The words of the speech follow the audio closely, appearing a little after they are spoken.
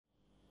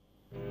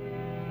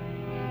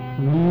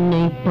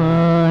உன்னை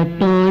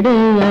பாட்டோடு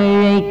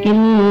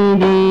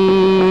அழைக்கின்றேன்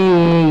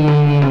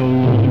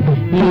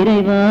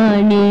இறைவா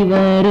நீ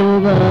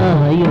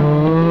வருவாயோ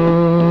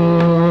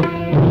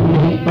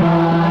உன்னை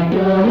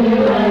பாட்டோடு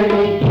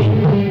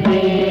அழைக்கின்றேன்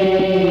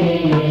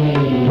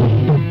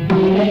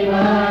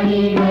இறைவா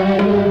நீ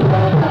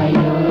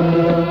வருவாயோ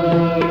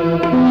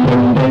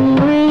எங்கள்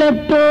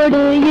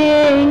உள்ளத்தோடு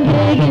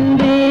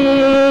ஏங்குகின்றேன்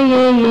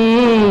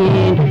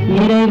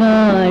இறைவா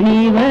நீ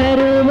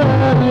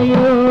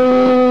வருவாயோ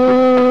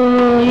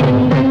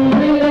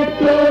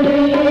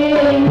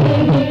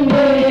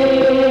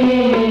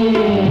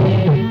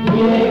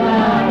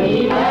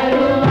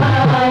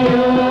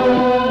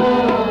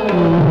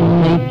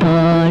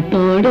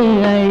பாட்டோடு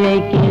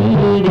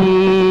அழைக்கின்றேன்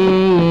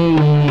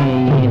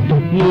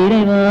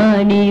இறைவா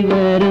நீ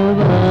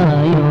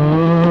வருவாயோ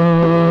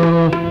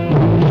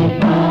உன்னை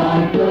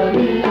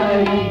பாட்டோடு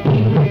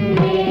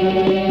அழைக்கின்றேன்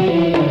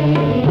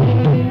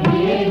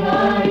இறைவா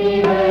நீ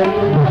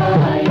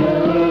வருவாயோ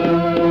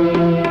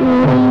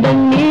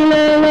உந்தன்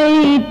நிழலை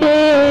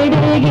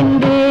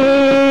தேடுகின்றேன்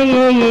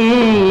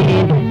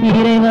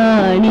இறைவா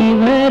நீ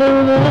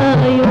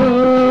வருவாயோ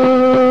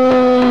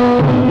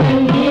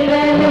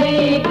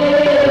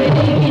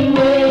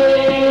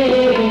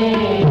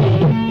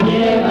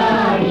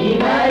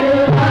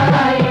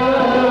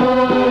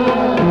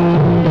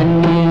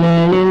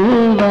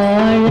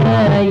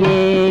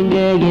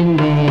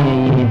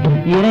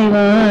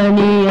இறைவா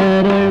நீ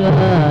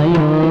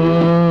அருள்வாயோ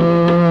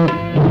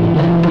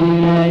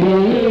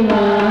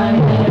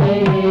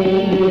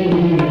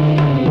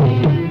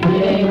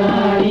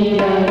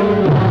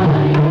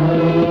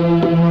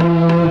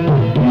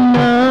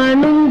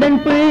நான் உந்தன்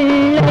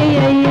பிள்ளை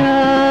ஐயா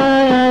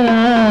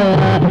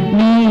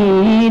நீ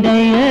இதை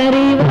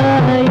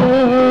அறிவாயோ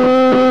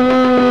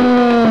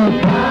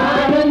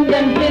நான்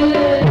உந்தன்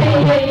பிள்ளை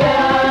ஐயா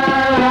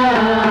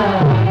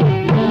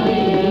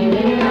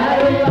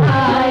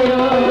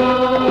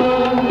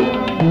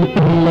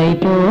பிள்ளை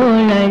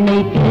போல்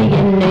அணைத்து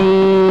என்னை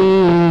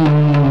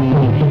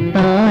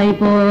தாய்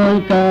போல்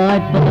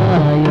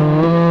காப்பாயோ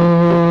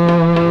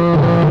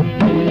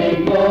பிள்ளை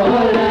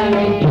போல்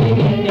அணைத்து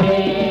என்னை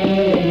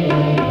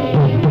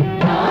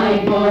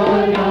தாய்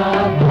போல்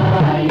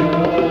காப்பாயோ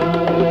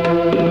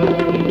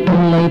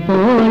பிள்ளை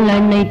போல்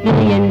அணைத்து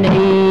என்னை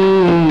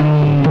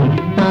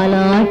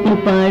தாலாட்டு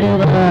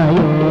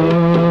பாடுவாயோ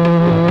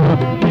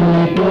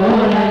பிள்ளை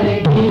போல்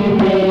அணைத்து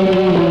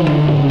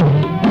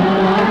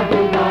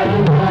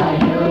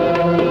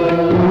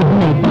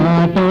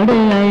பாட்டோடு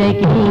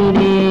அழைக்கிறேன்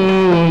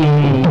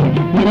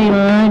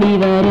இறைவா நீ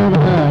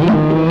வருவாயோ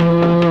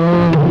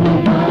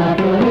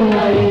பாட்டோடு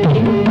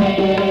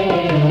அழைக்கின்றேன்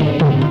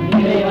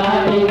இறைவா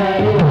நீ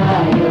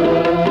வருவாயோ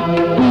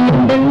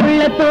இந்த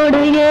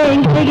உள்ளத்தோடு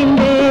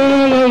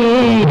ஏங்குகின்றேன்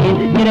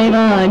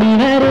இறைவா நீ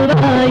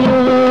வருவாயோ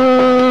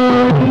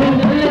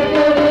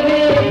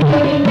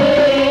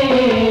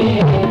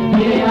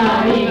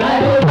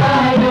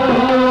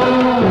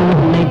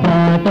உன்னை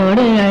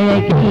பாட்டோடு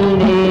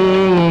அழைக்கிறேன்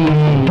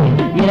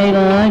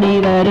இறைவா நீ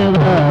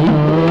வருவாயோ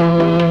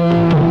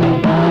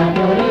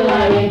பாட்டோடு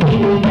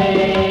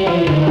அழைக்கின்றேன்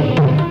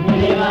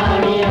இறைவா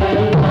நீ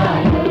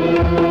வருவாயோ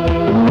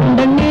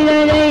உந்தன்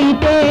நிழலை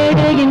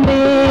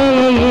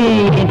தேடுகின்றேன்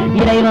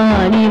இறைவா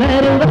நீ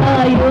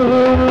வருவாயோ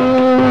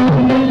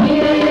உந்தன்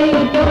நிழலை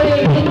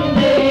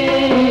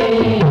தேடுகின்றேன்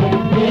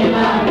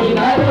இறைவா நீ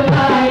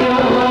வருவாயோ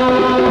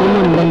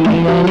உந்தன்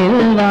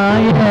நிழலில்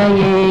வாழ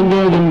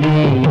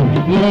ஏங்குகின்றேன்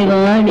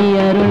இறைவா நீ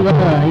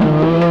அருள்வாயோ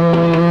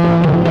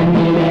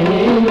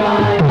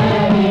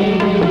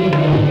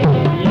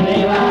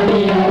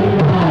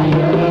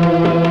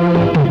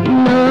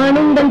நான்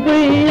உந்தன்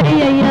பிள்ளை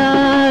ஐயா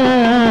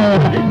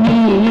நீ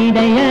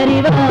இதை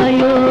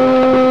அறிவாயோ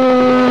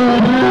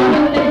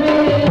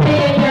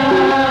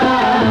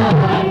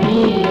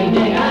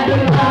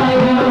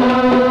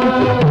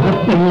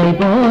பிள்ளை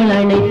போல்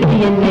அணைத்து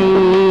என்னை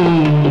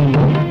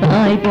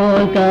தாய்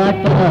போல்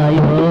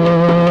காப்பாயோ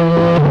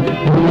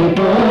பிள்ளை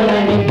போல்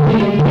அணைத்து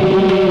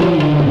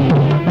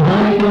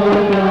தாய்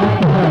போல்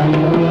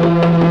காப்பாயோ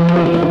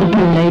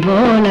பிள்ளை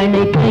போல்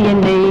அணைத்து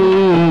என்னை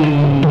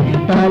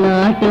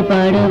தாலாட்டு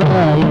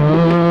பாடுவாயோ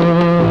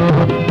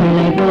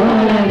பிள்ளை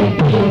போல்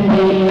அணைத்து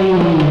என்னை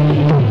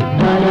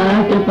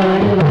தாலாட்டு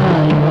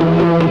பாடுவாயோ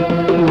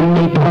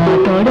உன்னை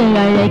பாட்டோடு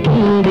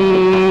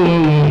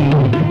அழைக்கின்றேன்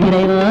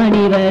இறைவா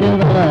நீ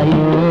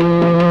வருவாயோ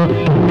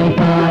உன்னை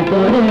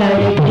பாட்டோடு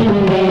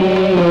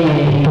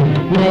அழைக்கின்றேன்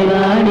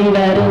இறைவா நீ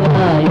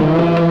வருவாயோ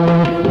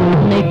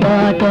உன்னை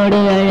பாட்டோடு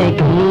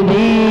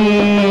அழைக்கின்றேன்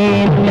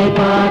உன்னை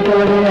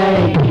பாட்டோடு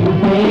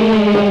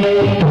அழைக்கின்றேன்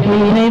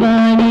இறைவா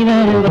நீ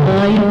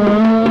வருவாயோ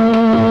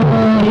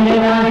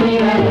இறைவா நீ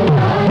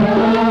வருவாயோ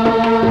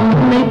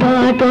உன்னை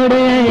பாட்டோடு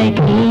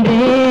அழைக்கின்றேன்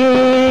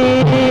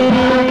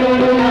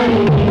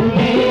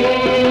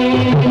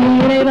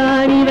இறைவா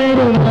நீ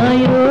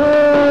வருவாயோ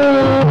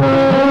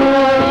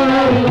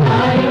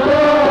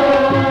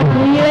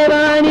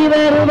இறைவா நீ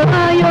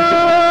வருவாயோ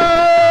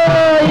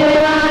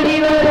இறைவா நீ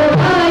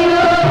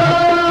வருவாயோ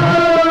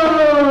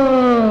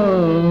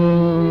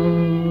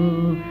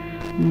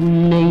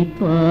உன்னை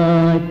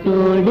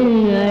பாட்டோடு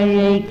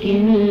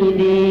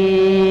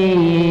அழைக்கின்றேன்.